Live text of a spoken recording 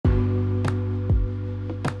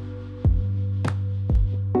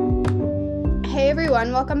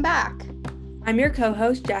everyone, welcome back. I'm your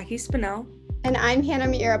co-host, Jackie Spinell. And I'm Hannah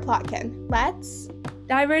Miira Plotkin. Let's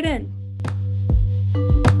dive right in.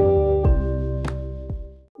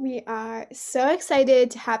 We are so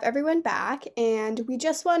excited to have everyone back, and we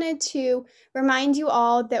just wanted to remind you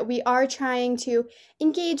all that we are trying to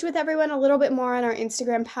engage with everyone a little bit more on our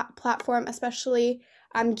Instagram platform, especially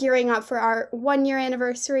gearing up for our 1-year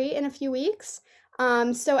anniversary in a few weeks.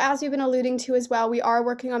 So as we've been alluding to as well, we are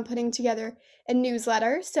working on putting together a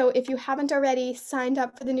newsletter. So if you haven't already signed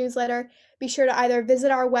up for the newsletter, be sure to either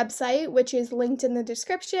visit our website, which is linked in the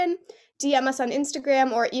description, DM us on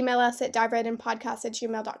Instagram, or email us at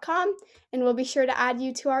diverightinpodcast@gmail.com, and we'll be sure to add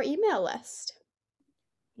you to our email list.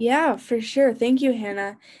 Yeah, for sure. Thank you,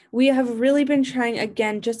 Hannah. We have really been trying,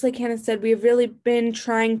 again, just like Hannah said, we have really been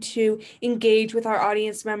trying to engage with our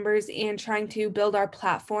audience members and trying to build our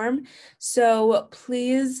platform. So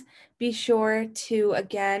please be sure to,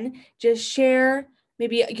 again, just share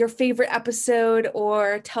maybe your favorite episode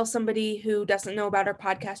or tell somebody who doesn't know about our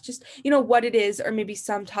podcast, just, what it is, or maybe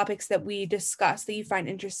some topics that we discuss that you find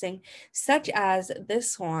interesting, such as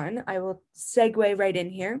this one. I will segue right in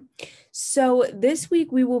here. So this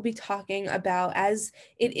week we will be talking about, as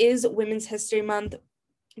it is Women's History Month,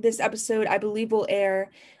 this episode I believe will air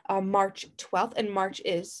March 12th, and March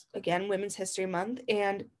is, again, Women's History Month.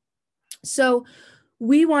 And so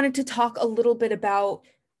we wanted to talk a little bit about,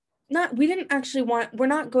 we're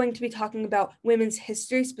not going to be talking about women's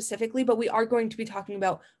history specifically, but we are going to be talking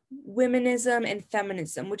about womenism and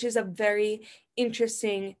feminism, which is a very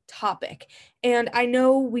interesting topic. And I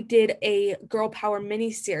know we did a Girl Power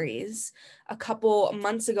mini-series a couple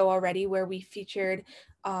months ago already, where we featured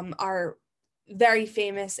our very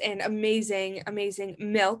famous and amazing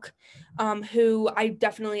Milk, who I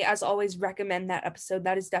definitely, as always, recommend that episode.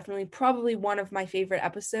 That is definitely probably one of my favorite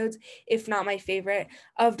episodes, if not my favorite,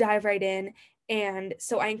 of Dive Right In. And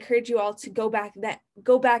so I encourage you all to go back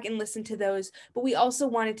and listen to those. But we also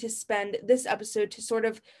wanted to spend this episode to sort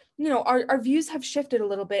of, our views have shifted a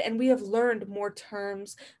little bit, and we have learned more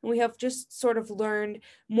terms, and we have just sort of learned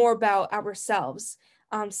more about ourselves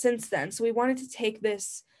since then. So we wanted to take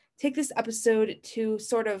this episode to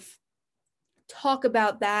sort of talk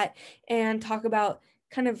about that and talk about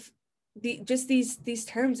kind of these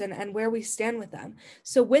terms and where we stand with them.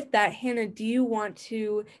 So with that, Hannah, do you want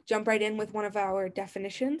to jump right in with one of our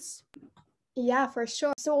definitions? Yeah, for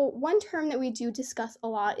sure. So one term that we do discuss a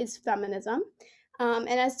lot is feminism. And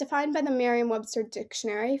as defined by the Merriam-Webster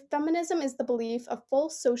Dictionary, feminism is the belief of full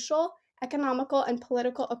social, economical, and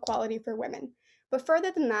political equality for women. But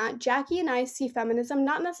further than that, Jackie and I see feminism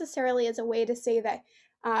not necessarily as a way to say that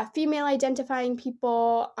female identifying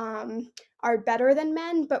people are better than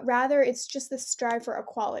men, but rather it's just the strive for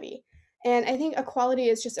equality. And I think equality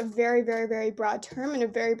is just a very, very, very broad term and a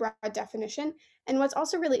very broad definition. And what's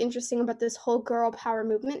also really interesting about this whole girl power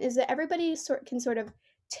movement is that everybody can sort of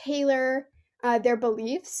tailor their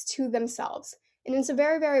beliefs to themselves. And it's a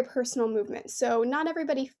very, very personal movement. So not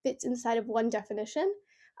everybody fits inside of one definition.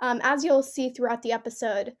 As you'll see throughout the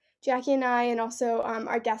episode, Jackie and I, and also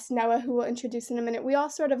our guest Noah, who we'll introduce in a minute, we all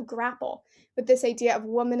sort of grapple with this idea of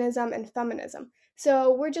womanism and feminism.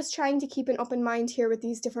 So we're just trying to keep an open mind here with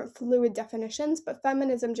these different fluid definitions, but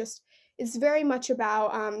feminism just is very much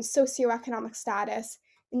about socioeconomic status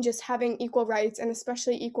and just having equal rights and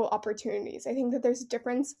especially equal opportunities. I think that there's a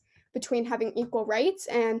difference between having equal rights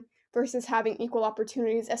and versus having equal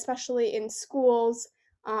opportunities, especially in schools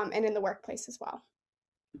and in the workplace as well.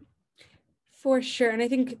 For sure. And I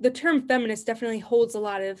think the term feminist definitely holds a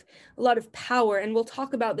lot of power, and we'll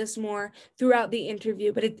talk about this more throughout the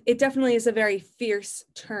interview, but it definitely is a very fierce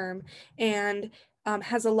term and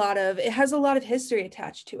has a lot of history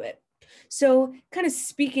attached to it. So kind of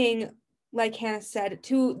speaking, like Hannah said,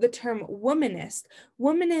 to the term womanist,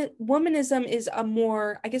 womanism is a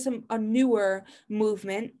more, I guess, a newer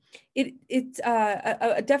movement. It's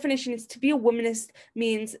a definition is to be a womanist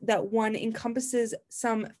means that one encompasses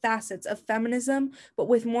some facets of feminism, but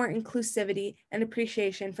with more inclusivity and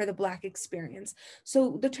appreciation for the Black experience.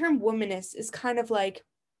 So the term womanist is kind of like,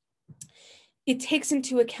 it takes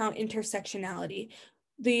into account intersectionality.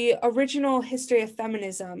 The original history of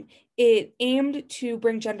feminism, it aimed to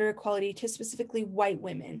bring gender equality to specifically white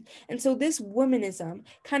women. And so this womanism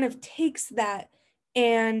kind of takes that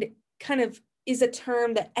and kind of is a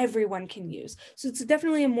term that everyone can use. So it's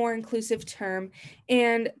definitely a more inclusive term.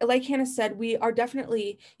 And like Hannah said, we are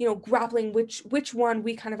definitely, grappling which one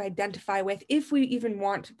we kind of identify with, if we even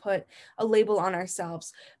want to put a label on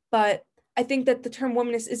ourselves. But I think that the term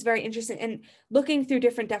womanist is very interesting. And looking through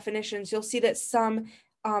different definitions, you'll see that some,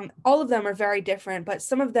 all of them are very different, but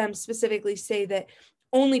some of them specifically say that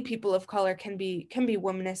only people of color can be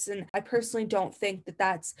womanists. And I personally don't think that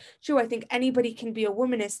that's true. I think anybody can be a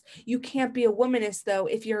womanist. You can't be a womanist though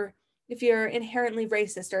if you're inherently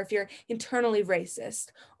racist, or if you're internally racist,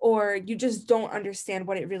 or you just don't understand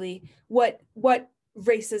what it really what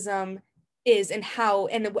racism is, and how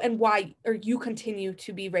and why, or you continue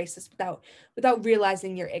to be racist without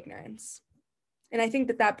realizing your ignorance. And I think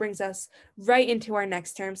that that brings us right into our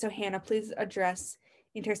next term. So Hannah, please address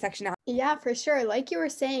intersectionality. Yeah, for sure. Like you were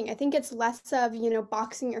saying, I think it's less of,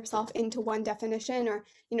 boxing yourself into one definition, or,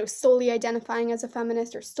 solely identifying as a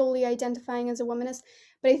feminist or solely identifying as a womanist.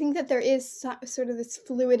 But I think that there is sort of this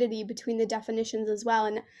fluidity between the definitions as well.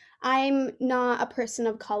 And I'm not a person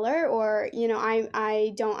of color, or,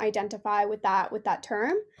 I don't identify with that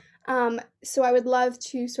term. So I would love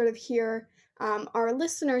to sort of hear our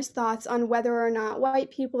listeners' thoughts on whether or not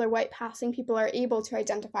white people or white passing people are able to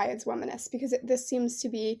identify as womanists, because this seems to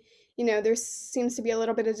be, there seems to be a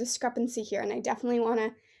little bit of discrepancy here, and I definitely want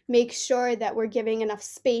to make sure that we're giving enough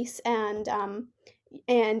space and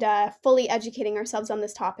fully educating ourselves on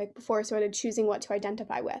this topic before sort of choosing what to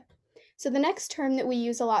identify with. So the next term that we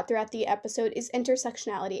use a lot throughout the episode is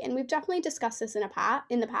intersectionality, and we've definitely discussed this in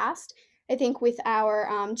the past. I think with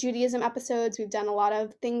our Judaism episodes, we've done a lot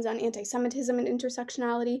of things on anti-Semitism and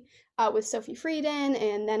intersectionality with Sophie Frieden,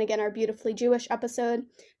 and then again our Beautifully Jewish episode.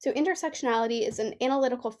 So intersectionality is an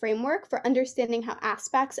analytical framework for understanding how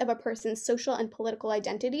aspects of a person's social and political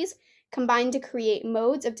identities combine to create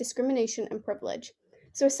modes of discrimination and privilege.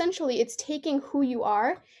 So essentially, it's taking who you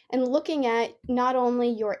are and looking at not only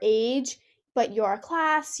your age, but your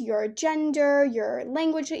class, your gender, your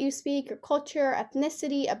language that you speak, your culture,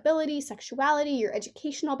 ethnicity, ability, sexuality, your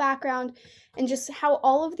educational background, and just how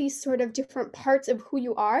all of these sort of different parts of who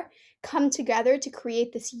you are come together to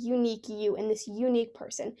create this unique you and this unique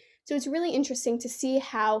person. So it's really interesting to see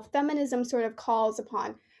how feminism sort of calls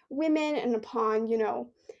upon women and upon,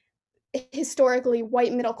 historically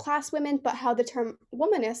white middle class women, but how the term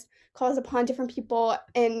womanist calls upon different people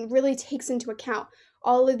and really takes into account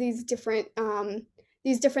all of these different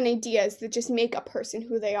ideas that just make a person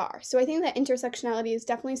who they are. So I think that intersectionality is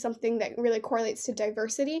definitely something that really correlates to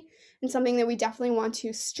diversity, and something that we definitely want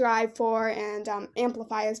to strive for and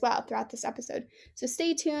amplify as well throughout this episode. So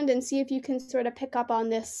stay tuned and see if you can sort of pick up on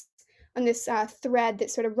this thread that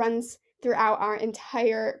sort of runs throughout our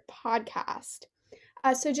entire podcast.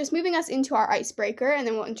 So just moving us into our icebreaker, and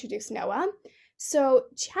then we'll introduce Noah. So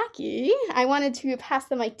Jackie, I wanted to pass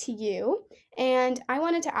the mic to you, and I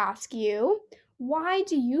wanted to ask you, why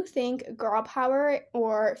do you think girl power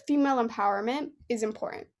or female empowerment is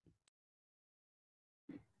important?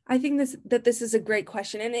 I think this is a great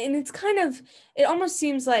question, and it's kind of, it almost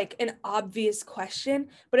seems like an obvious question,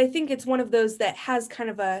 but I think it's one of those that has kind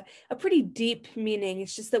of a pretty deep meaning.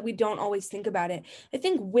 It's just that we don't always think about it. I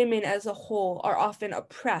think women as a whole are often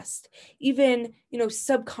oppressed, even,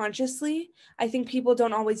 subconsciously. I think people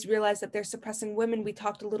don't always realize that they're suppressing women. We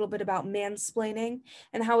talked a little bit about mansplaining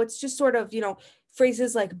and how it's just sort of,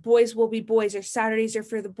 phrases like boys will be boys or Saturdays are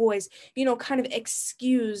for the boys, kind of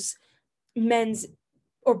excuse men's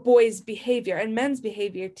or boys' behavior and men's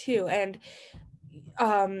behavior too. And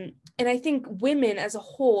I think women as a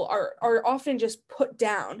whole are often just put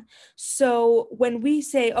down. So when we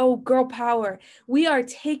say, oh, girl power, we are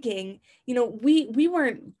taking, we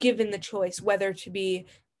weren't given the choice whether to be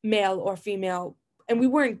male or female. And we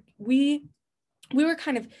were we're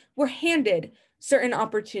handed certain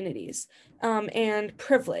opportunities and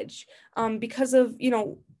privilege because of,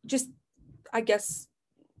 just, I guess,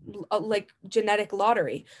 like genetic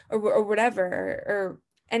lottery or whatever, or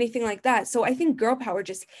anything like that. So I think girl power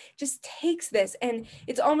just takes this, and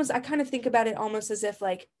it's almost, I kind of think about it almost as if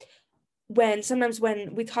like sometimes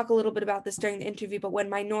when we talk a little bit about this during the interview, but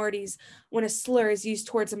when a slur is used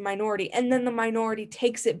towards a minority, and then the minority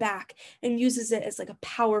takes it back and uses it as like a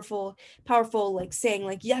powerful like saying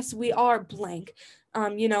like, yes, we are blank.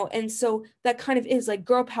 And so that kind of is like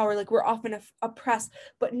girl power, like we're often oppressed,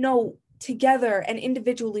 but no, together and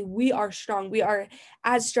individually, we are strong. We are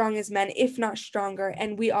as strong as men, if not stronger,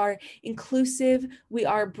 and we are inclusive, we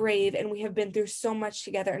are brave, and we have been through so much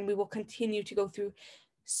together, and we will continue to go through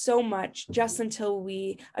so much just until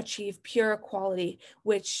we achieve pure equality,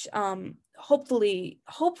 which hopefully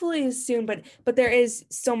is soon, but there is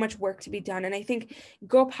so much work to be done. And I think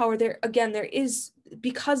girl power, there is,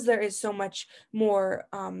 because there is so much more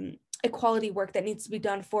equality work that needs to be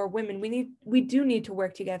done for women, we do need to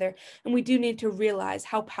work together, and we do need to realize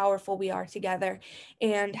how powerful we are together,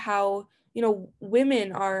 and how,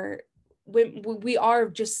 women are we are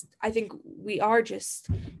just, I think we are just,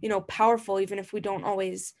 powerful, even if we don't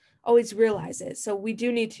always realize it. So we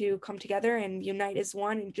do need to come together and unite as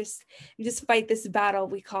one, and just fight this battle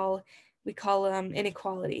we call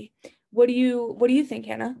inequality. What do you think,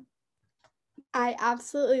 Hannah? I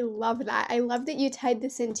absolutely love that. I love that you tied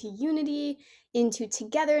this into unity, into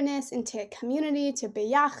togetherness, into community, to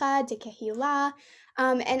biyachad, to kehillah.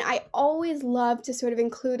 And I always love to sort of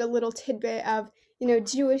include a little tidbit of,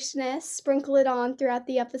 Jewishness, sprinkle it on throughout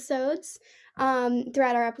our episodes.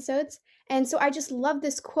 And so I just love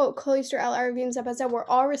this quote, Kol Yisrael Arvim Zeh B'Zeh, we're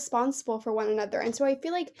all responsible for one another. And so I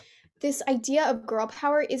feel like this idea of girl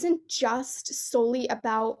power isn't just solely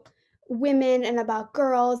about women and about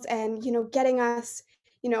girls and getting us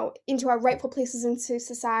into our rightful places into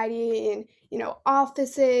society, in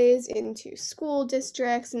offices, into school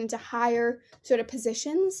districts, and into higher sort of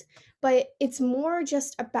positions, but it's more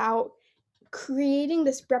just about creating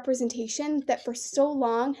this representation that for so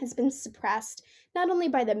long has been suppressed, not only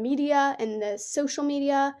by the media and the social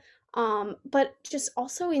media, but just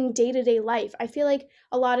also in day-to-day life. I feel like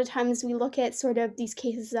a lot of times we look at sort of these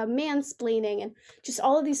cases of mansplaining and just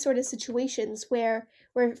all of these sort of situations where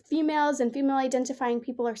females and female identifying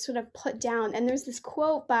people are sort of put down. And there's this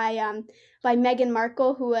quote by Meghan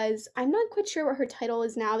Markle, who was, I'm not quite sure what her title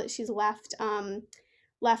is now that she's left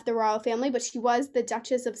the royal family, but she was the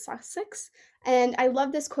Duchess of Sussex. And I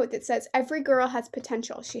love this quote that says, every girl has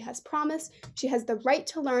potential. She has promise. She has the right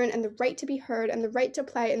to learn and the right to be heard and the right to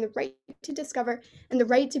play and the right to discover and the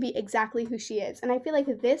right to be exactly who she is. And I feel like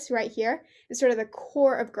this right here is sort of the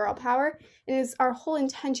core of girl power and is our whole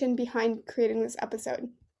intention behind creating this episode.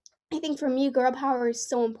 I think for me, girl power is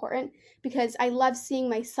so important because I love seeing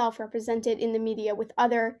myself represented in the media with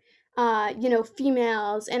other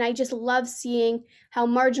females. And I just love seeing how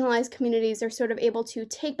marginalized communities are sort of able to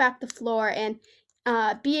take back the floor and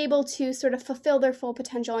be able to sort of fulfill their full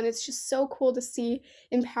potential. And it's just so cool to see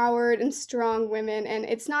empowered and strong women. And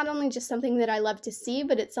it's not only just something that I love to see,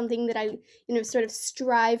 but it's something that I, sort of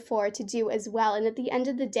strive for to do as well. And at the end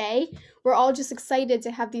of the day, we're all just excited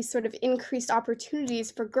to have these sort of increased opportunities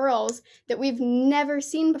for girls that we've never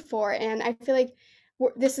seen before. And I feel like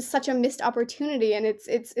this is such a missed opportunity, and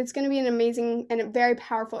it's going to be an amazing and a very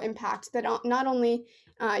powerful impact that not only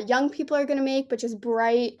young people are going to make, but just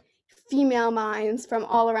bright female minds from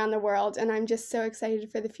all around the world. And I'm just so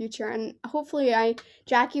excited for the future. And hopefully,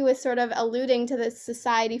 Jackie was sort of alluding to this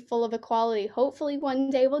society full of equality. Hopefully one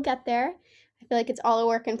day we'll get there. I feel like it's all a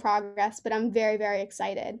work in progress, but I'm very, very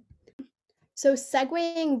excited. So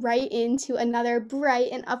segueing right into another bright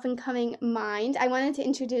and up-and-coming mind, I wanted to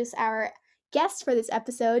introduce our guest for this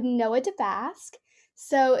episode, Noah DeBasque.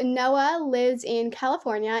 So Noah lives in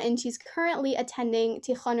California, and she's currently attending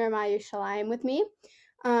Tichon Ramah Yerushalayim with me,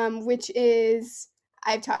 which is,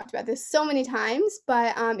 I've talked about this so many times,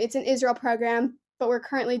 but it's an Israel program, but we're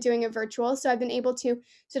currently doing it virtual. So I've been able to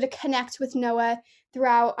sort of connect with Noah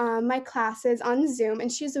throughout my classes on Zoom,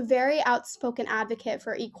 and she's a very outspoken advocate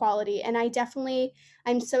for equality. And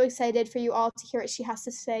I'm so excited for you all to hear what she has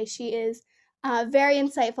to say. She is very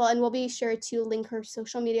insightful, and we'll be sure to link her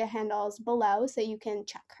social media handles below so you can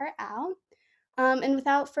check her out. And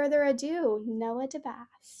without further ado, Noah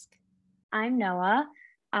DeBasque. I'm Noah.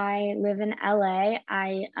 I live in LA.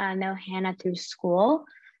 I know Hannah through school.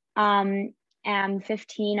 I'm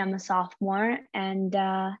 15. I'm a sophomore, and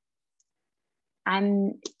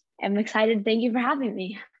I'm excited. Thank you for having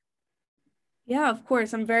me. Yeah, of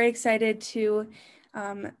course. I'm very excited to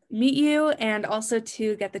meet you and also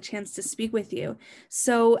to get the chance to speak with you.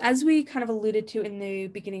 So as we kind of alluded to in the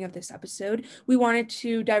beginning of this episode, we wanted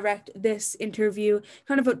to direct this interview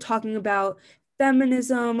kind of talking about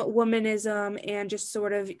feminism, womanism, and just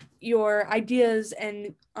sort of your ideas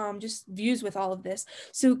and just views with all of this.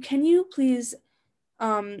 So can you please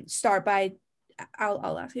start by,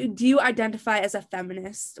 I'll ask you, do you identify as a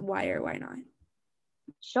feminist? Why or why not?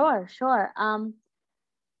 Sure.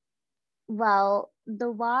 Well, the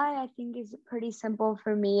why I think is pretty simple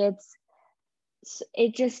for me.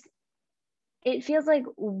 It feels like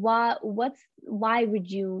why would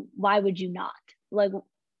you not? Like,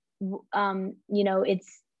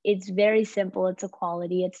 it's very simple. It's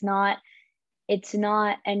equality. It's not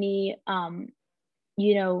any I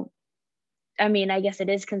mean, I guess it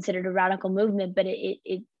is considered a radical movement, but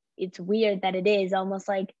it's weird that it is almost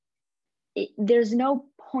like there's no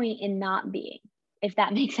point in not being, if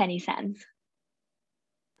that makes any sense.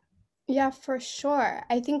 Yeah, for sure.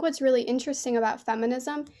 I think what's really interesting about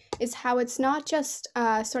feminism is how it's not just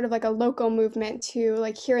sort of like a local movement to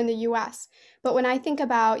like here in the US. But when I think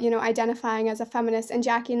about, identifying as a feminist, and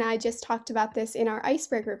Jackie and I just talked about this in our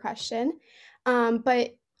icebreaker question,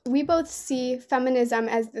 but we both see feminism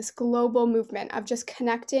as this global movement of just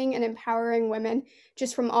connecting and empowering women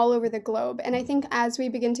just from all over the globe. And I think as we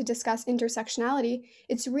begin to discuss intersectionality,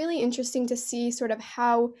 it's really interesting to see sort of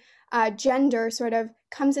how gender sort of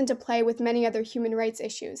comes into play with many other human rights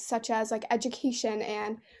issues, such as like education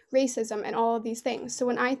and racism and all of these things. So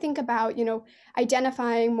when I think about,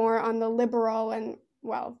 identifying more on the liberal and,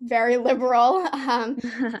 well, very liberal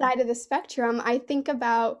side of the spectrum, I think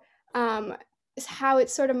about how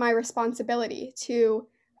it's sort of my responsibility to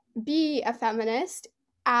be a feminist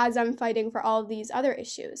as I'm fighting for all of these other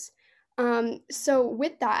issues. So,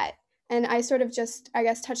 with that, and I sort of just, I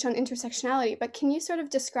guess, touched on intersectionality, but can you sort of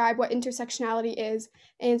describe what intersectionality is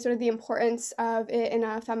and sort of the importance of it in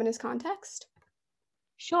a feminist context?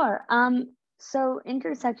 Sure. So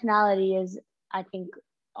intersectionality is, I think,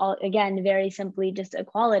 again, very simply just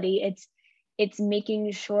equality. It's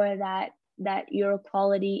making sure that your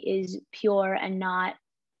equality is pure and not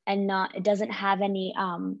it doesn't have any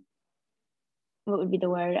what would be the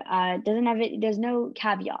word? Doesn't have it. There's no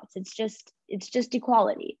caveats. It's just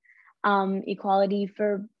equality. Equality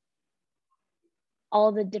for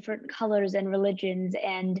all the different colors and religions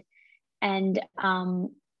and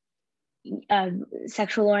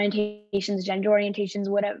sexual orientations, gender orientations,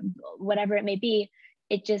 whatever it may be.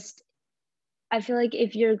 I feel like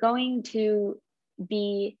if you're going to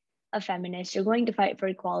be a feminist, you're going to fight for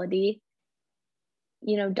equality,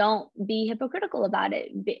 don't be hypocritical about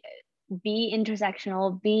it. Be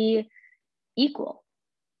intersectional, be equal.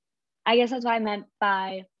 I guess that's what I meant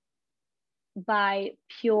by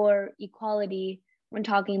pure equality when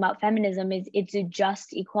talking about feminism. Is it's a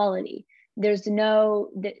just equality. There's no,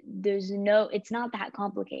 it's not that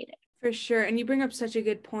complicated. For sure. And you bring up such a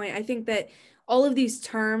good point. I think that all of these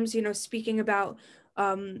terms, speaking about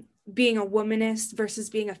being a womanist versus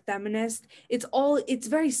being a feminist, it's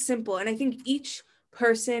very simple. And I think each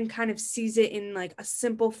person kind of sees it in like a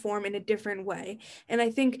simple form in a different way. And I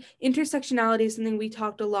think intersectionality is something we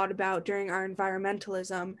talked a lot about during our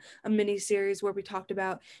environmentalism, a mini series where we talked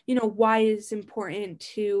about, why it's important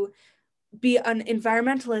to be an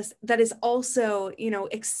environmentalist that is also,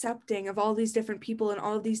 accepting of all these different people and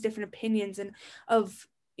all of these different opinions and of,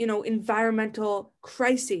 environmental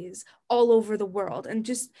crises all over the world and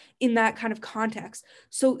just in that kind of context.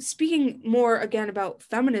 So speaking more again about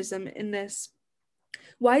feminism in this,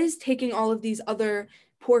 why is taking all of these other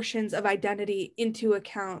portions of identity into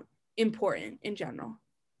account important in general?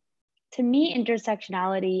 To me,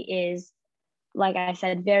 intersectionality is, like I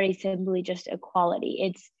said, very simply just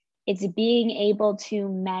equality. It's being able to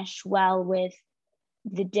mesh well with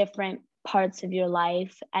the different parts of your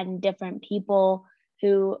life and different people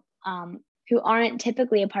who aren't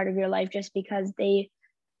typically a part of your life just because you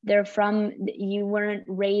weren't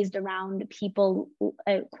raised around people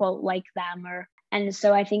quote like them. And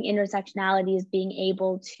so I think intersectionality is being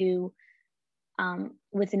able to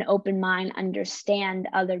with an open mind understand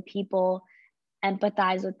other people,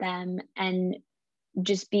 empathize with them, and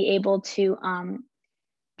just be able to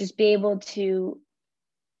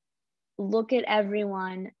look at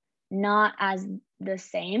everyone not as the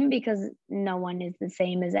same, because no one is the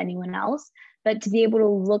same as anyone else, but to be able to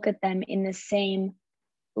look at them in the same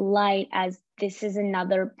light as this is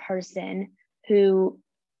another person who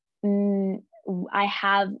I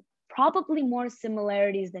have probably more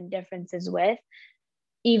similarities than differences with,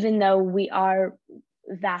 even though we are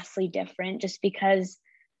vastly different, just because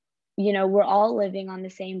we're all living on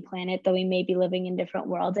the same planet, though we may be living in different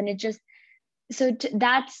worlds. And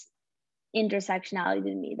that's intersectionality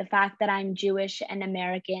to me. The fact that I'm Jewish and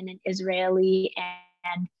American and Israeli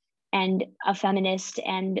and a feminist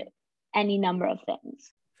and any number of things.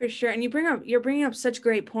 For sure. And you're bringing up such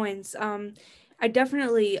great points. I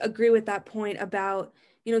definitely agree with that point about,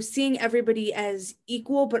 seeing everybody as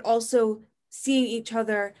equal, but also seeing each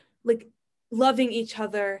other, like loving each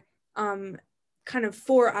other, kind of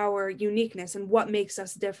for our uniqueness and what makes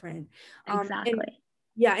us different. Exactly.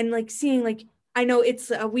 And like seeing, like, I know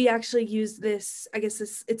it's we actually use this, I guess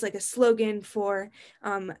it's like a slogan for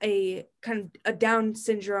a kind of a Down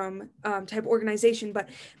syndrome type organization, but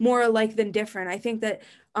more alike than different. I think that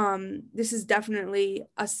this is definitely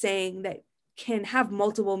a saying that can have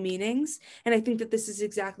multiple meanings, and I think that this is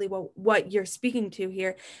exactly what you're speaking to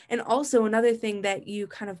here. And also another thing that you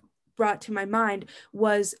kind of brought to my mind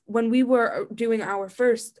was when we were doing our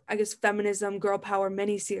first, I guess, feminism girl power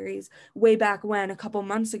mini series way back when, a couple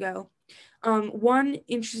months ago. One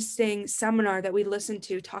interesting seminar that we listened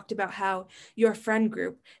to talked about how your friend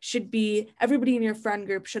group everybody in your friend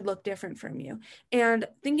group should look different from you. And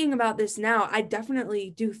thinking about this now, I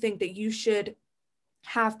definitely do think that you should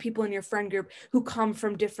have people in your friend group who come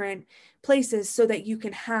from different places, so that you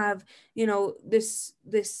can have, you know, this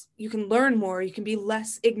you can learn more, you can be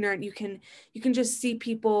less ignorant, you can just see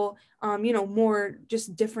people, you know, more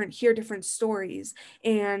just different, hear different stories,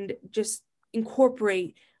 and just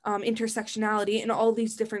incorporate intersectionality in all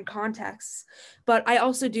these different contexts. But I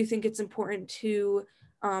also do think it's important to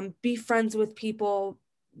be friends with people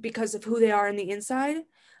because of who they are on the inside.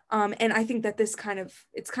 And I think that it's kind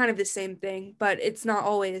of the same thing, but it's not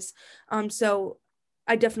always. So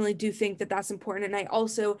I definitely do think that that's important. And I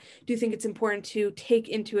also do think it's important to take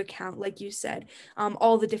into account, like you said,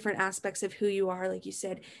 all the different aspects of who you are, like you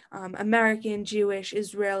said, American, Jewish,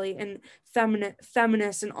 Israeli, and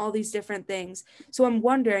feminist, and all these different things. So I'm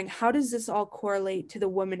wondering, how does this all correlate to the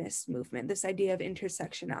womanist movement, this idea of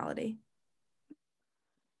intersectionality?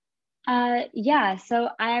 Yeah, so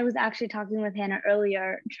I was actually talking with Hannah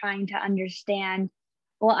earlier, trying to understand.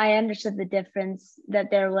 Well, I understood the difference,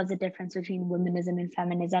 that there was a difference between womanism and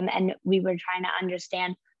feminism, and we were trying to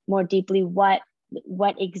understand more deeply what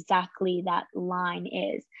exactly that line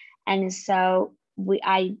is. And so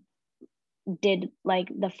I did, like,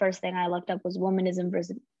 the first thing I looked up was womanism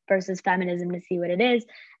versus feminism to see what it is.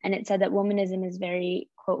 And it said that womanism is very,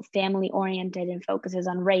 quote, family oriented and focuses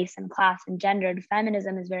on race and class and gender. And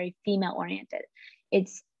feminism is very female oriented.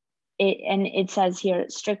 It says here,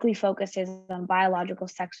 strictly focuses on biological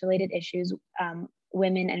sex related issues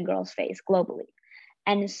women and girls face globally.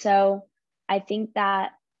 And so I think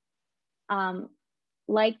that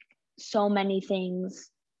like so many things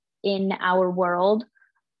in our world,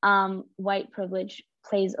 white privilege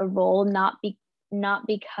plays a role, not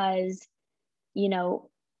because, you know,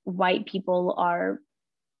 white people are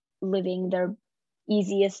living their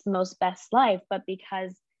easiest, most best life, but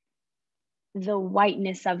because the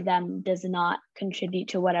whiteness of them does not contribute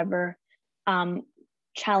to whatever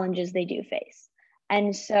challenges they do face.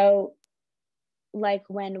 And so, like,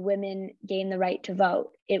 when women gained the right to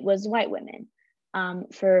vote, it was white women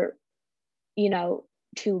for, you know,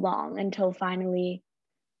 too long, until finally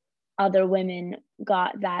other women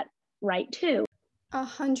got that right too.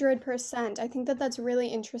 100%. I think that that's really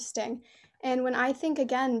interesting. And when I think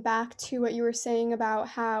again back to what you were saying about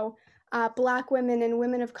how Black women and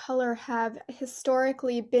women of color have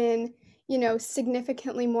historically been, you know,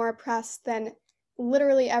 significantly more oppressed than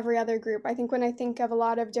literally every other group. I think when I think of a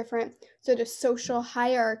lot of different sort of social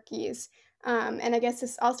hierarchies, and I guess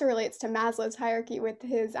this also relates to Maslow's hierarchy with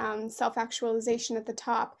his self actualization at the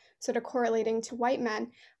top, sort of correlating to white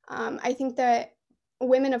men. I think that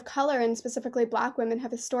women of color, and specifically Black women,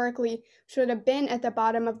 have historically sort of been at the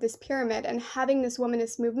bottom of this pyramid, and having this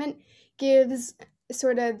womanist movement gives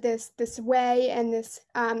sort of this way and this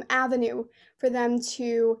avenue for them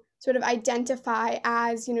to sort of identify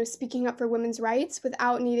as, you know, speaking up for women's rights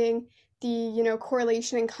without needing the, you know,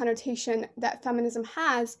 correlation and connotation that feminism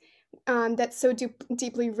has, that's so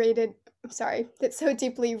deeply that's so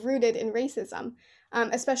deeply rooted in racism,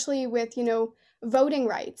 especially with, you know, voting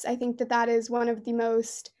rights. I think that that is one of the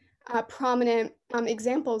most prominent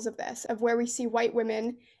examples of this, of where we see white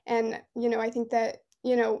women, and, you know, I think that,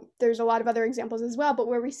 you know, there's a lot of other examples as well, but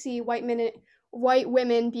where we see white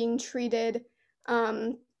women being treated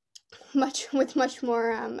much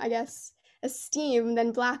more, I guess, esteem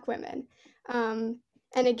than Black women. Um,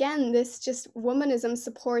 and again, this just womanism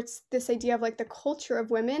supports this idea of like the culture of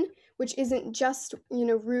women, which isn't just, you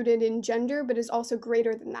know, rooted in gender, but is also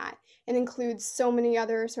greater than that and includes so many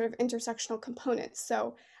other sort of intersectional components.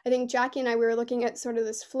 So I think Jackie and I, we were looking at sort of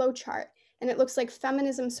this flow chart, and it looks like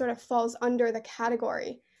feminism sort of falls under the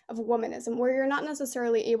category of womanism, where you're not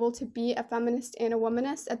necessarily able to be a feminist and a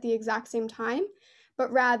womanist at the exact same time,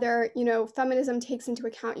 but rather, you know, feminism takes into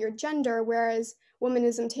account your gender, whereas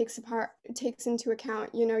womanism takes into account,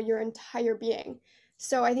 you know, your entire being.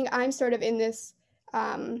 So I think I'm sort of in this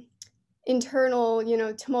internal, you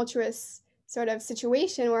know, tumultuous sort of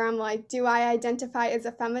situation where I'm like, do I identify as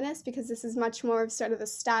a feminist because this is much more of sort of the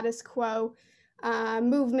status quo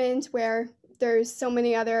movement where there's so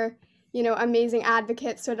many other, you know, amazing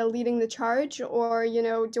advocates sort of leading the charge, or, you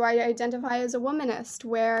know, do I identify as a womanist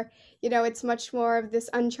where, you know, it's much more of this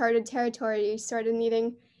uncharted territory, sort of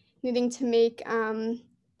needing to make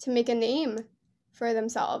a name for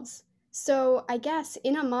themselves. So I guess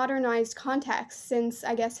in a modernized context, since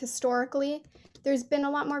I guess historically there's been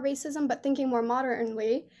a lot more racism, but thinking more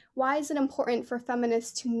modernly, why is it important for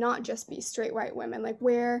feminists to not just be straight white women? Like,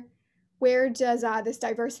 where does this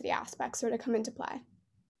diversity aspect sort of come into play?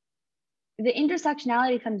 The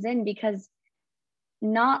intersectionality comes in because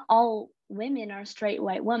not all women are straight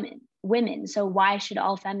white women. So why should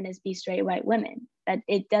all feminists be straight white women? That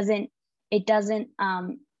it doesn't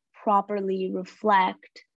properly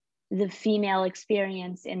reflect the female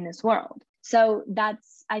experience in this world. So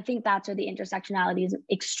I think that's where the intersectionality is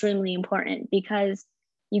extremely important, because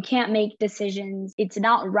you can't make decisions. It's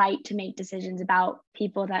not right to make decisions about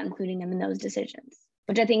people without including them in those decisions,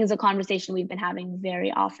 which I think is a conversation we've been having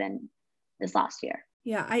very often this last year.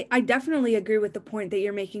 Yeah, I definitely agree with the point that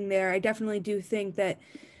you're making there. I definitely do think that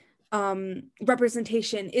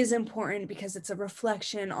representation is important because it's a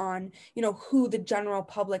reflection on, who the general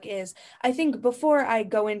public is. I think before I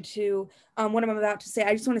go into what I'm about to say,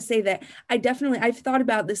 I just want to say that I've thought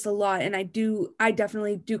about this a lot, and I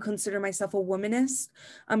definitely do consider myself a womanist,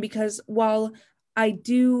 because while I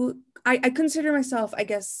consider myself, I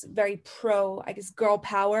guess, very pro, girl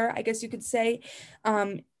power, I guess you could say,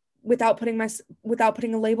 without putting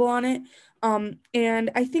a label on it. And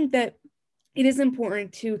I think that it is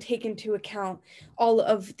important to take into account all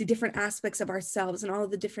of the different aspects of ourselves and all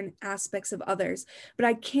of the different aspects of others. But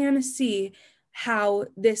I can see how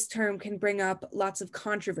this term can bring up lots of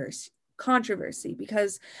controversy,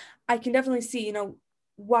 because I can definitely see,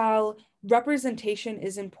 while representation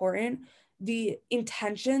is important, the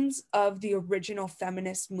intentions of the original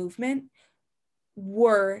feminist movement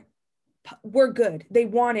were good. They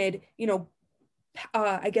wanted,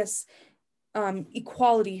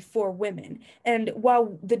 equality for women. And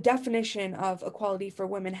while the definition of equality for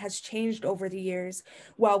women has changed over the years,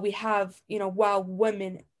 while we have, while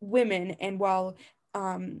women and while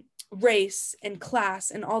race and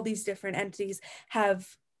class and all these different entities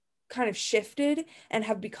have kind of shifted and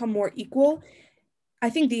have become more equal, I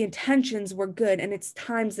think the intentions were good, and it's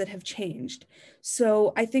times that have changed.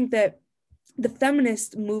 So I think that the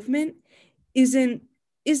feminist movement isn't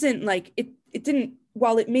like it didn't,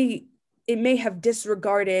 while it may have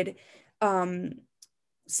disregarded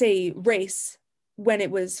say race when it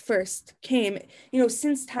was first came,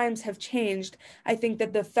 since times have changed, I think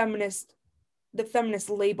that the feminist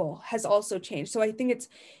label has also changed. So I think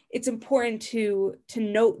it's important to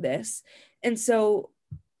note this. And so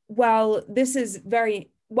while this is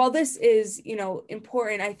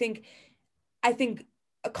important, I think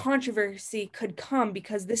a controversy could come,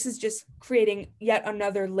 because this is just creating yet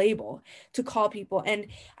another label to call people. And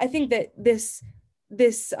I think that this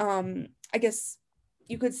I guess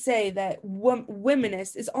you could say that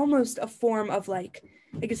womanist is almost a form of, like,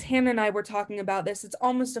 I guess Hannah and I were talking about this, it's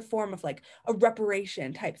almost a form of like a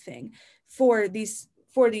reparation type thing for these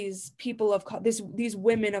people of these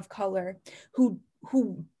women of color who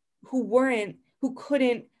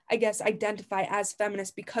couldn't, I guess, identify as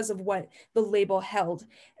feminist because of what the label held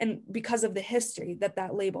and because of the history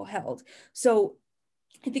that label held. So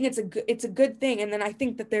I think it's a good thing. And then I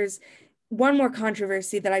think that there's one more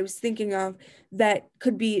controversy that I was thinking of that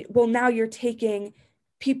could be, well, now you're taking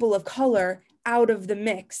people of color out of the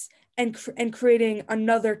mix and creating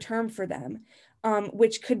another term for them,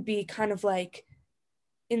 which could be kind of like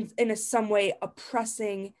in some way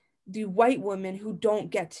oppressing the white women who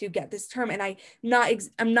don't get to get this term. And I'm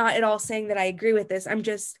not at all saying that I agree with this. I'm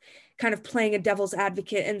just kind of playing a devil's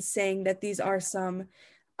advocate and saying that these are some,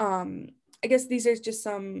 I guess these are just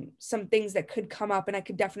some things that could come up, and I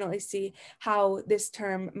could definitely see how this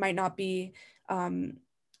term might not be,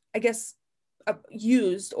 I guess,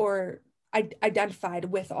 used or identified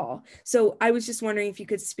with all. So I was just wondering if you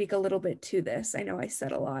could speak a little bit to this. I know I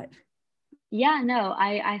said a lot. Yeah, no,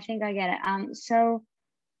 I think I get it. So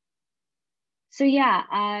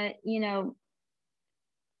yeah,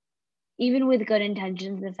 even with good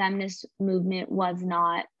intentions, the feminist movement was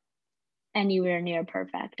not anywhere near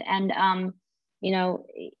perfect. And,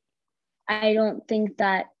 I don't think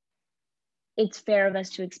that it's fair of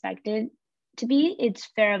us to expect it to be. It's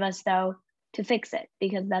fair of us, though, to fix it,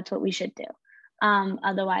 because that's what we should do.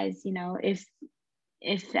 Otherwise,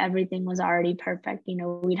 if everything was already perfect,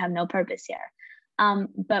 we'd have no purpose here.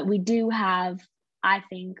 But we do have, I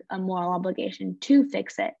think, a moral obligation to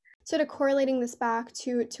fix it. So to correlating this back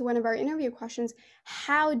to one of our interview questions,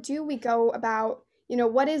 how do we go about,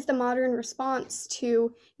 what is the modern response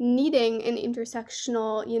to needing an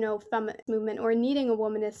intersectional, feminist movement or needing a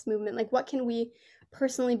womanist movement? Like, what can we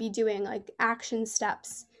personally be doing, like action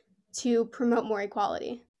steps to promote more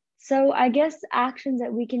equality? So I guess actions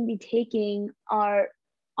that we can be taking are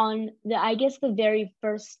the very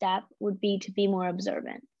first step would be to be more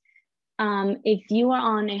observant. If you are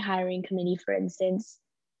on a hiring committee, for instance,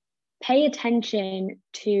 pay attention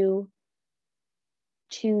to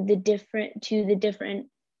the different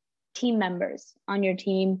team members on your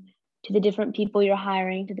team, to the different people you're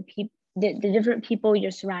hiring, to the different people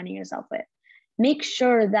you're surrounding yourself with. Make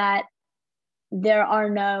sure that there are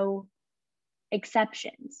no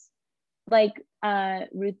exceptions. like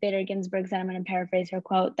Ruth Bader Ginsburg said, I'm going to paraphrase her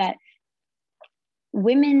quote, that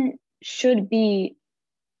women should be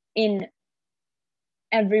in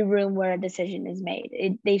every room where a decision is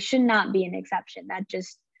made. They should not be an exception. That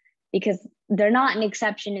just because they're not an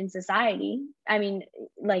exception in society. I mean,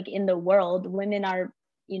 like in the world, women are,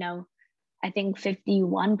 I think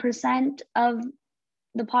 51% of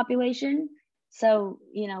the population. So,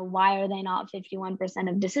 why are they not 51%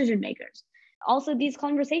 of decision makers? Also, these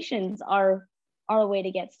conversations are a way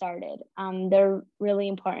to get started. They're really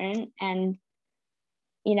important, and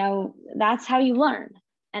that's how you learn.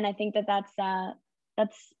 And I think that's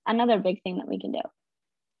another big thing that we can do.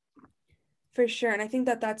 For sure. And I think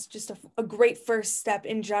that that's just a great first step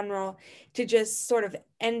in general to just sort of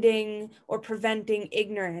ending or preventing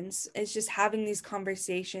ignorance, is just having these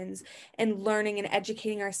conversations and learning and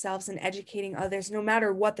educating ourselves and educating others, no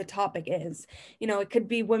matter what the topic is. It could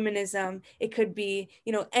be womenism, it could be,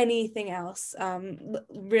 anything else,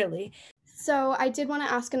 really. So I did want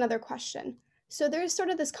to ask another question. So there's sort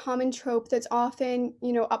of this common trope that's often,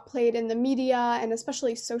 upplayed in the media and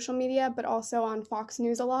especially social media, but also on Fox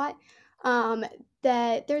News a lot.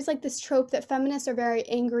 That there's like this trope that feminists are very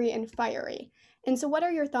angry and fiery. And so what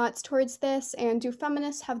are your thoughts towards this? And do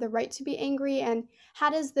feminists have the right to be angry? And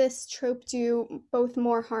how does this trope do both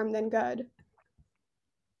more harm than good?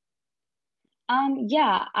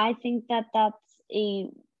 Yeah, I think that that's a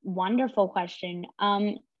wonderful question.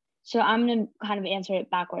 So I'm going to kind of answer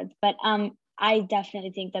it backwards, but I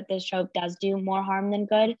definitely think that this trope does do more harm than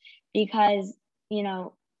good, because,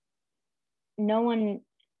 no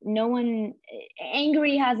one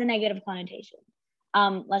angry has a negative connotation.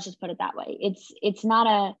 Let's just put it that way. It's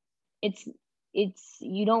not it's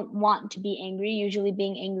you don't want to be angry. Usually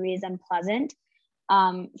being angry is unpleasant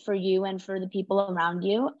for you and for the people around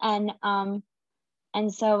you.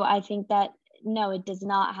 And so I think that no, it does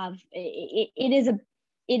not have it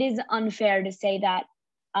is unfair to say that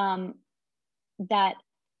that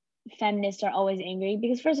feminists are always angry,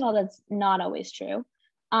 because first of all, that's not always true.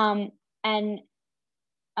 And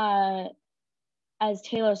as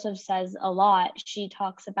Taylor Swift says a lot, she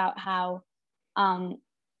talks about how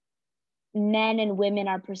men and women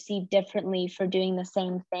are perceived differently for doing the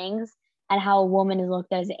same things, and how a woman is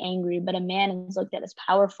looked at as angry, but a man is looked at as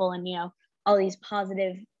powerful, and all these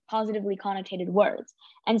positively connotated words.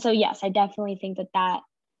 And so yes, I definitely think that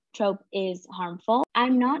trope is harmful.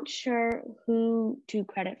 I'm not sure who to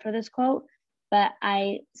credit for this quote, but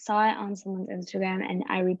I saw it on someone's Instagram and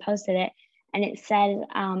I reposted it. And it said,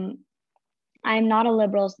 I'm not a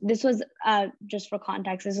liberal. This was just for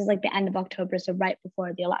context. This was like the end of October, so right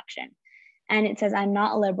before the election. And it says, I'm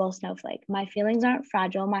not a liberal snowflake. My feelings aren't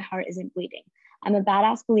fragile. My heart isn't bleeding. I'm a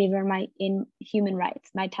badass believer in human rights.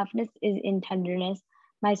 My toughness is in tenderness.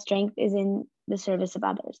 My strength is in the service of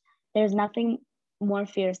others. There's nothing more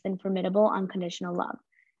fierce than formidable, unconditional love.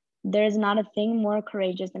 There is not a thing more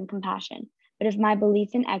courageous than compassion. But if my belief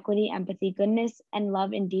in equity, empathy, goodness, and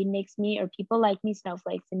love indeed makes me or people like me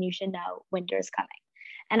snowflakes, then you should know winter is coming.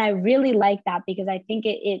 And I really like that, because I think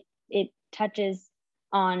it touches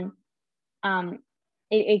on, it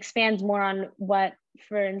expands more on what,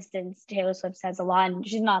 for instance, Taylor Swift says a lot, and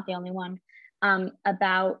she's not the only one,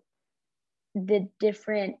 about the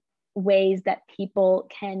different ways that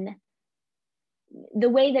the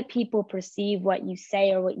way that people perceive what you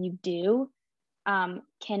say or what you do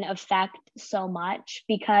can affect so much.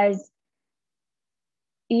 Because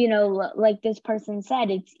like this person said,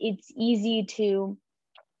 it's easy to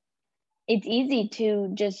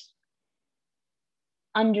just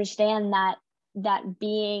understand that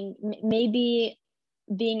maybe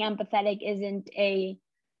being empathetic isn't a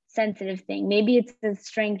sensitive thing. Maybe it's a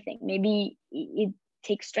strength thing. Maybe it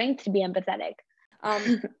takes strength to be empathetic.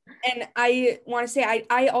 And I want to say,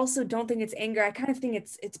 I also don't think it's anger. I kind of think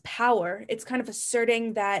it's power. It's kind of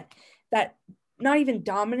asserting that not even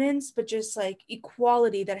dominance, but just like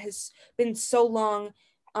equality that has been so long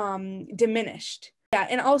diminished. Yeah,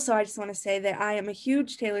 and also I just want to say that I am a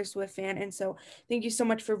huge Taylor Swift fan, and so thank you so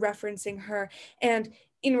much for referencing her. And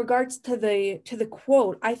in regards to the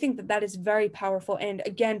quote, I think that is very powerful. And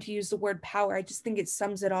again, to use the word power, I just think it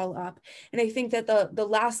sums it all up. And I think that the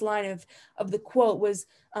last line of the quote was,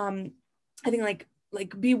 I think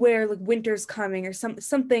like beware, like winter's coming, or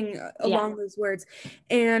something along those words.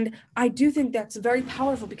 And I do think that's very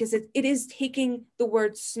powerful, because it is taking the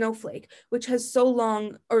word snowflake, which has so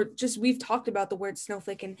long, or just we've talked about the word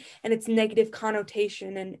snowflake and its negative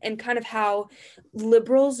connotation, and kind of how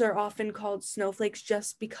liberals are often called snowflakes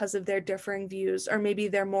just because of their differing views, or maybe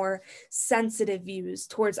their more sensitive views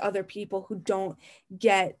towards other people who don't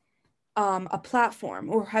get a platform,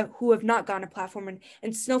 or who have not gotten a platform.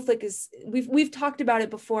 And Snowflake is, we've talked about it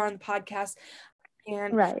before on the podcast,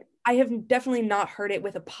 and Right. I have definitely not heard it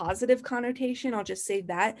with a positive connotation. I'll just say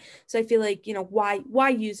that. So I feel like, why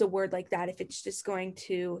use a word like that if it's just going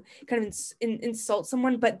to kind of insult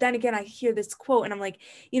someone? But then again, I hear this quote and I'm like,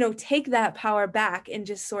 take that power back and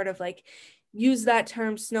just sort of like use that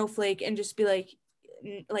term snowflake and just be like,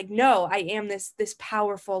 no, I am this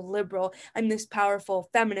powerful liberal, I'm this powerful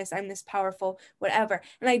feminist, I'm this powerful whatever.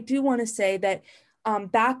 And I do want to say that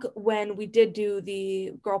back when we did do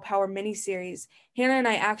the Girl Power miniseries, Hannah and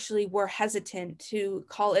I actually were hesitant to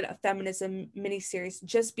call it a feminism miniseries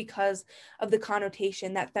just because of the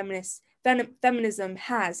connotation that feminism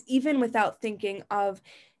has, even without thinking of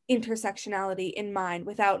intersectionality in mind,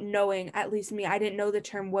 without knowing, at least me, I didn't know the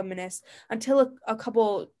term womanist until a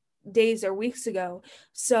couple days or weeks ago.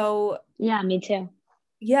 So yeah, me too.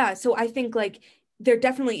 Yeah, so I think like there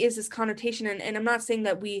definitely is this connotation, and I'm not saying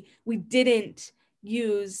that we didn't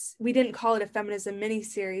call it a feminism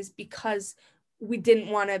miniseries because we didn't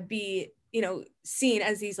want to be, seen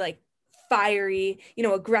as these like fiery,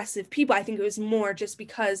 aggressive people. I think it was more just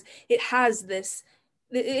because it kind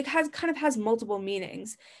of has multiple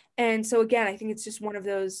meanings. And so again, I think it's just one of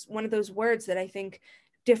those words that I think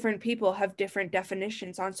different people have different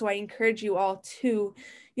definitions on. So I encourage you all to,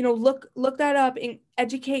 look that up and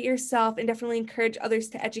educate yourself, and definitely encourage others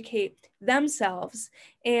to educate themselves.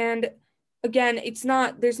 And again,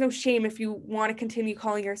 there's no shame if you want to continue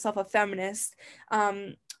calling yourself a feminist,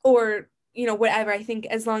 or whatever. I think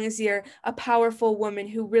as long as you're a powerful woman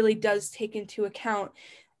who really does take into account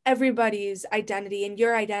everybody's identity and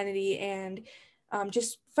your identity, and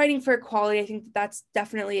just fighting for equality, I think that's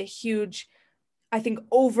definitely a huge, I think,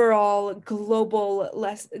 overall global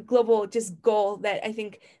just goal that I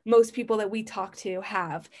think most people that we talk to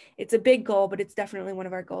have. It's a big goal, but it's definitely one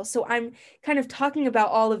of our goals. So I'm kind of talking about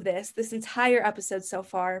all of this entire episode so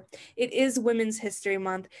far. It is Women's History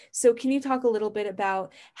Month. So can you talk a little bit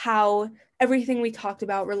about how everything we talked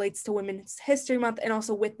about relates to Women's History Month? And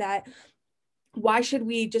also with that, why should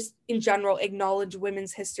we just in general acknowledge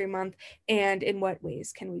Women's History Month, and in what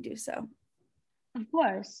ways can we do so? Of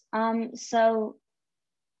course. So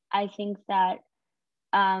I think that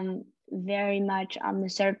very much on the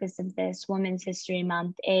surface of this, Women's History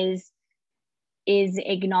Month is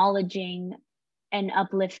acknowledging and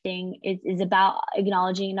uplifting, is about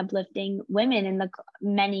acknowledging and uplifting women and the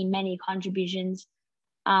many, many contributions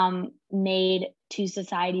made to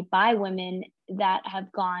society by women that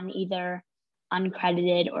have gone either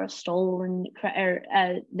uncredited or stolen, or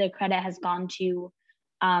the credit has gone to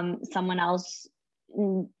someone else,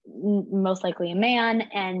 most likely a man,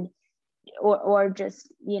 and or just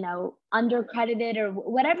undercredited, or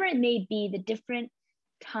whatever it may be, the different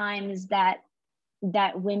times that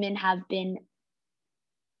women have been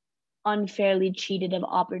unfairly cheated of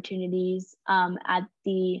opportunities at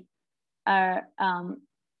the or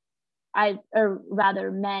rather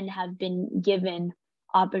men have been given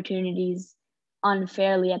opportunities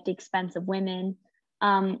unfairly at the expense of women,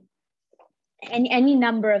 and any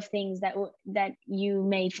number of things that you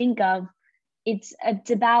may think of. It's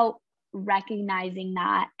about recognizing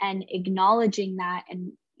that and acknowledging that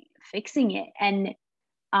and fixing it, and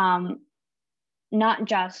not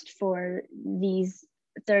just for these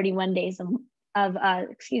 31 days of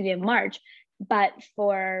March, but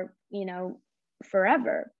for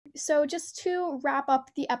forever. So just to wrap up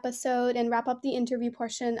the episode and wrap up the interview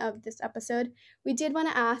portion of this episode, we did want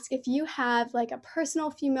to ask if you have like a personal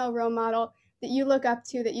female role model that you look up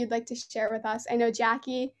to that you'd like to share with us. I know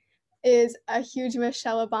Jackie is a huge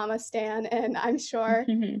Michelle Obama stan, and I'm sure,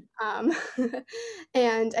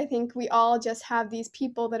 and I think we all just have these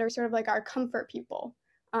people that are sort of like our comfort people,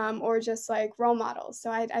 or just like role models. So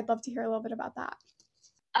I'd love to hear a little bit about that.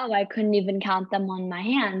 Oh, I couldn't even count them on my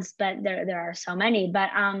hands, but there are so many.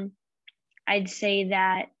 But I'd say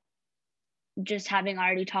that, just having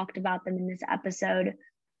already talked about them in this episode,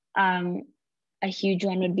 a huge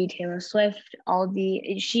one would be Taylor Swift.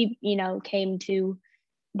 She came to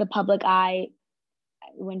the public eye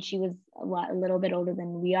when she was a little bit older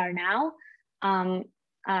than we are now,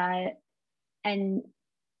 and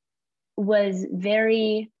was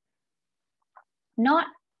very, not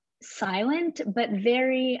silent, but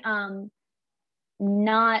very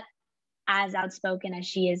not as outspoken as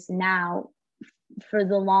she is now for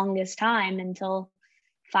the longest time, until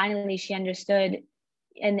finally she understood,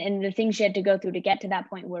 and the things she had to go through to get to that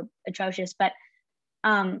point were atrocious, but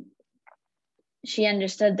she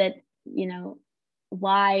understood that,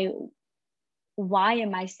 why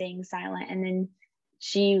am I staying silent? And then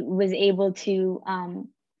she was able to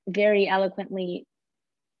very eloquently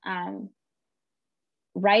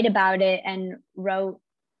write about it and wrote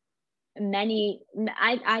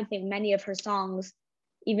I think many of her songs,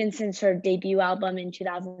 even since her debut album in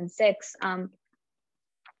 2006,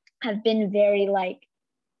 have been very like,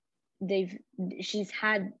 she's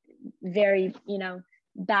had very,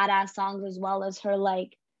 badass songs, as well as her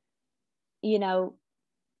like,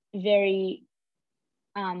 very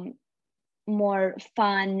more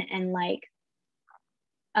fun and like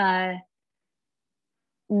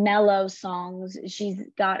mellow songs. She's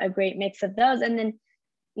got a great mix of those. And then,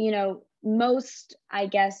 most, I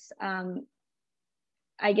guess the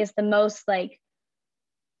most like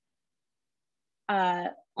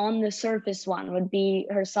on the surface one would be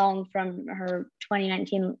her song from her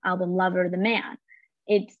 2019 album Lover the Man.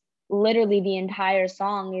 It's literally, the entire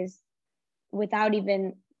song is, without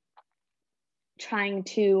even trying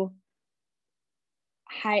to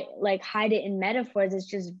hide it in metaphors, it's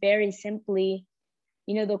just very simply,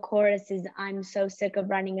 the chorus is, I'm so sick of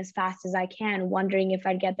running as fast as I can, wondering if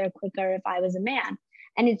I'd get there quicker if I was a man.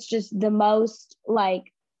 And it's just the most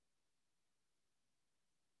like,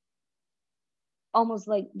 almost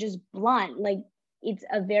like just blunt, like it's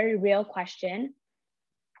a very real question.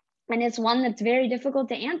 And it's one that's very difficult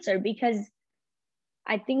to answer, because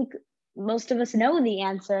I think most of us know the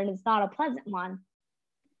answer, and it's not a pleasant one.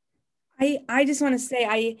 I just want to say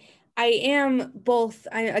I am both.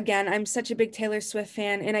 I'm such a big Taylor Swift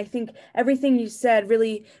fan, and I think everything you said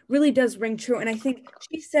really does ring true. And I think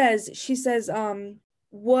she says,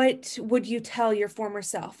 what would you tell your former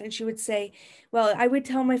self? And she would say, well, I would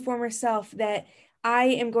tell my former self that I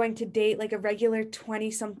am going to date like a regular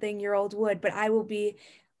 20-something-year-old would, but I will be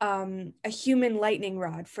a human lightning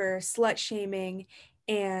rod for slut shaming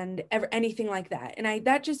and anything like that. And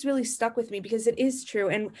that just really stuck with me, because it is true.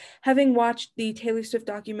 And having watched the Taylor Swift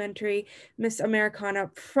documentary, Miss Americana,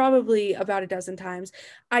 probably about a dozen times,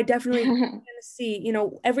 I definitely see,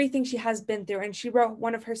 everything she has been through. And she wrote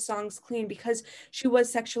one of her songs clean because she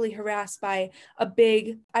was sexually harassed by a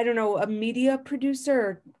big, I don't know, a media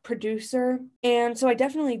producer. And so I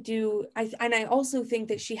definitely do. I also think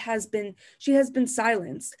that she has been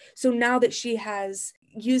silenced. So now that she has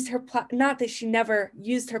used her not that she never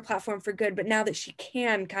used her platform for good, but now that she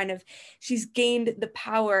can she's gained the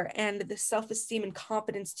power and the self-esteem and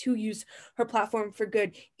confidence to use her platform for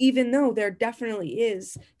good, even though there definitely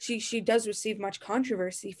is, she does receive much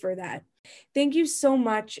controversy for that. Thank you so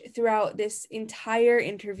much throughout this entire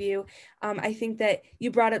interview. I think that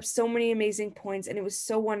you brought up so many amazing points, and it was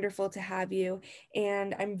so wonderful to have you,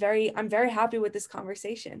 and I'm very happy with this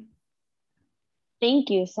conversation. Thank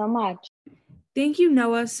you so much. Thank you,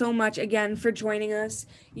 Noah, so much again for joining us.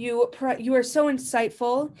 You are so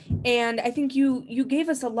insightful, and I think you gave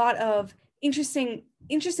us a lot of interesting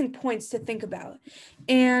points to think about.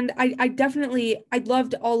 And I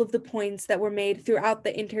loved all of the points that were made throughout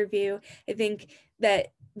the interview. I think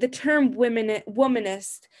that the term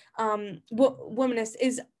womanist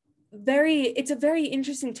is it's a very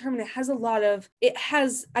interesting term, and I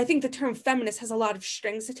think the term feminist has a lot of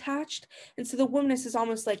strings attached. And so the womanist is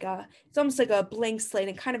almost like a blank slate,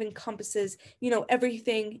 and kind of encompasses,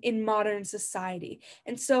 everything in modern society.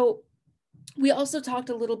 And so we also talked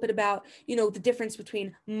a little bit about, the difference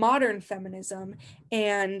between modern feminism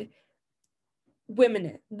and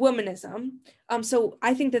womanism. So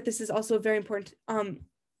I think that this is also a very important,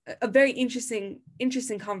 a very interesting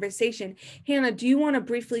conversation. Hannah, do you want to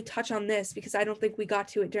briefly touch on this? Because I don't think we got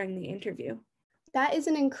to it during the interview. That is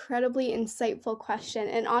an incredibly insightful question.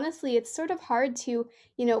 And honestly, it's sort of hard to,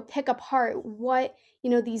 pick apart what,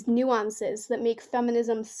 these nuances that make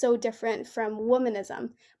feminism so different from womanism.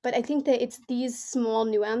 But I think that it's these small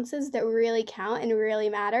nuances that really count and really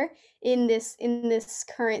matter in this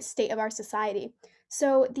current state of our society.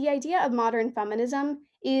 So the idea of modern feminism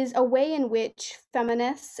is a way in which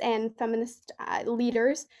feminists and feminist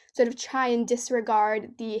leaders sort of try and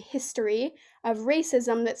disregard the history of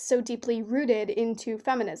racism that's so deeply rooted into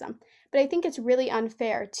feminism. But I think it's really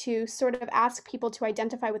unfair to sort of ask people to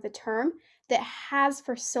identify with a term that has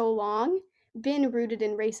for so long been rooted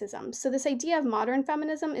in racism. So this idea of modern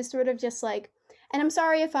feminism is sort of just like, and I'm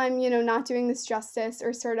sorry if I'm, not doing this justice,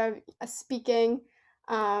 or sort of speaking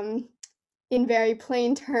in very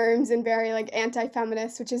plain terms and very like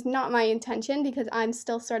anti-feminist, which is not my intention, because I'm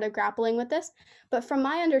still sort of grappling with this. But from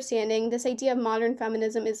my understanding, this idea of modern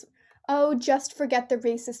feminism is, oh, just forget the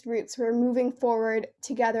racist roots. We're moving forward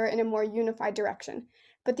together in a more unified direction.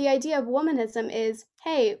 But the idea of womanism is,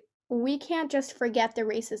 hey, we can't just forget the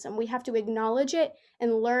racism. We have to acknowledge it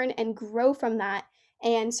and learn and grow from that,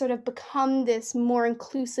 and sort of become this more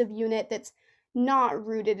inclusive unit that's, not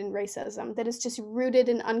rooted in racism, that is just rooted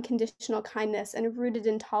in unconditional kindness and rooted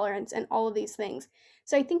in tolerance and all of these things.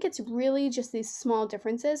 So I think it's really just these small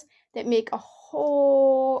differences that make a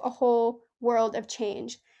whole world of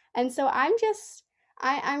change. And so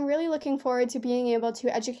I'm really looking forward to being able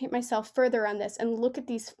to educate myself further on this and look at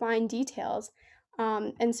these fine details,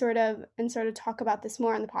 and sort of talk about this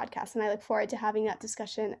more on the podcast. And I look forward to having that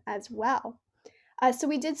discussion as well. So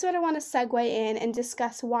we did sort of want to segue in and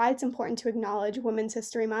discuss why it's important to acknowledge Women's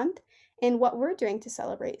History Month and what we're doing to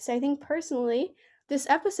celebrate. So I think personally, this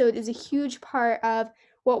episode is a huge part of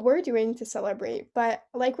what we're doing to celebrate. But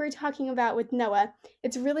like we're talking about with Noah,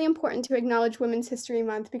 it's really important to acknowledge Women's History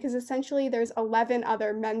Month because essentially there's 11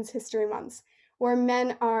 other Men's History Months where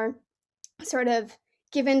men are sort of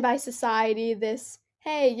given by society this,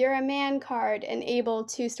 hey, you're a man card, and able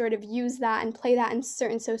to sort of use that and play that in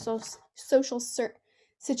certain social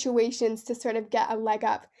situations to sort of get a leg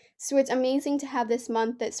up. So it's amazing to have this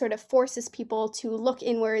month that sort of forces people to look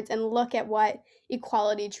inwards and look at what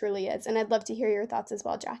equality truly is. And I'd love to hear your thoughts as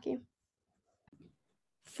well, Jackie.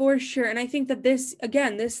 For sure. And I think that this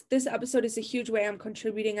episode is a huge way I'm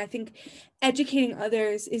contributing. I think educating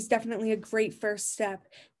others is definitely a great first step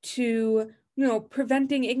to,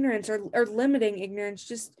 preventing ignorance or limiting ignorance.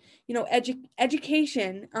 Just,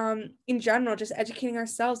 education in general, just educating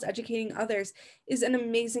ourselves, educating others is an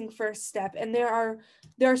amazing first step. And there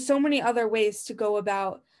are so many other ways to go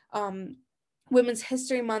about Women's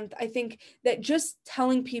History Month. I think that just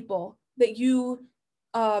telling people that you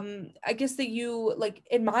that you like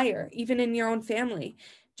admire, even in your own family,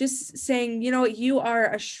 just saying, you are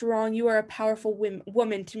a powerful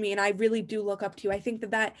woman to me, and I really do look up to you. I think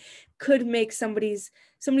that could make somebody's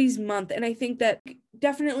month. And I think that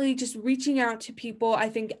definitely just reaching out to people, I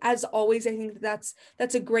think, as always, I think that's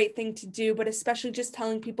a great thing to do, but especially just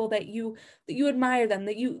telling people that you admire them,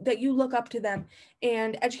 that you look up to them,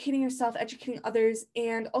 and educating yourself, educating others,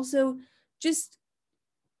 and also just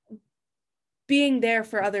being there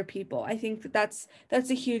for other people. I think that's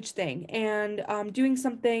a huge thing. And doing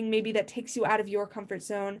something maybe that takes you out of your comfort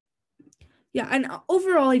zone. Yeah, and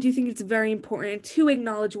overall, I do think it's very important to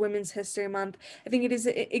acknowledge Women's History Month. I think it is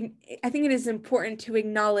important to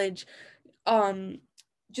acknowledge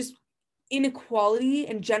just inequality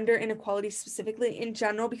and gender inequality specifically in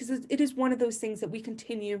general, because it is one of those things that we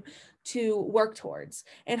continue to work towards,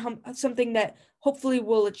 and something that hopefully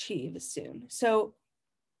we'll achieve soon. So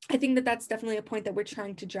I think that that's definitely a point that we're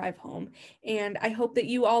trying to drive home. And I hope that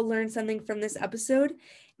you all learned something from this episode,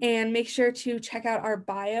 and make sure to check out our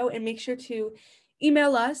bio, and make sure to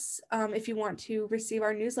email us if you want to receive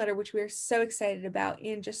our newsletter, which we are so excited about.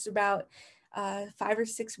 In just about 5 or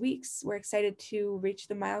 6 weeks, we're excited to reach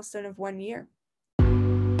the milestone of 1 year.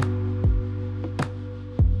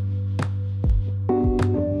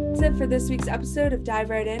 That's it for this week's episode of Dive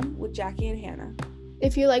Right In with Jackie and Hannah.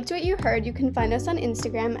 If you liked what you heard, you can find us on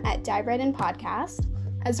Instagram at Dive Right In Podcast,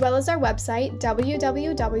 as well as our website,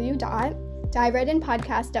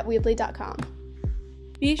 www.diverightInpodcast.weebly.com.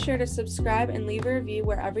 Be sure to subscribe and leave a review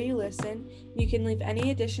wherever you listen. You can leave any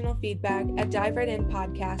additional feedback at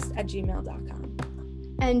diverightinpodcast@gmail.com.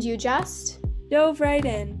 And you just dove right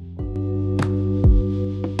in.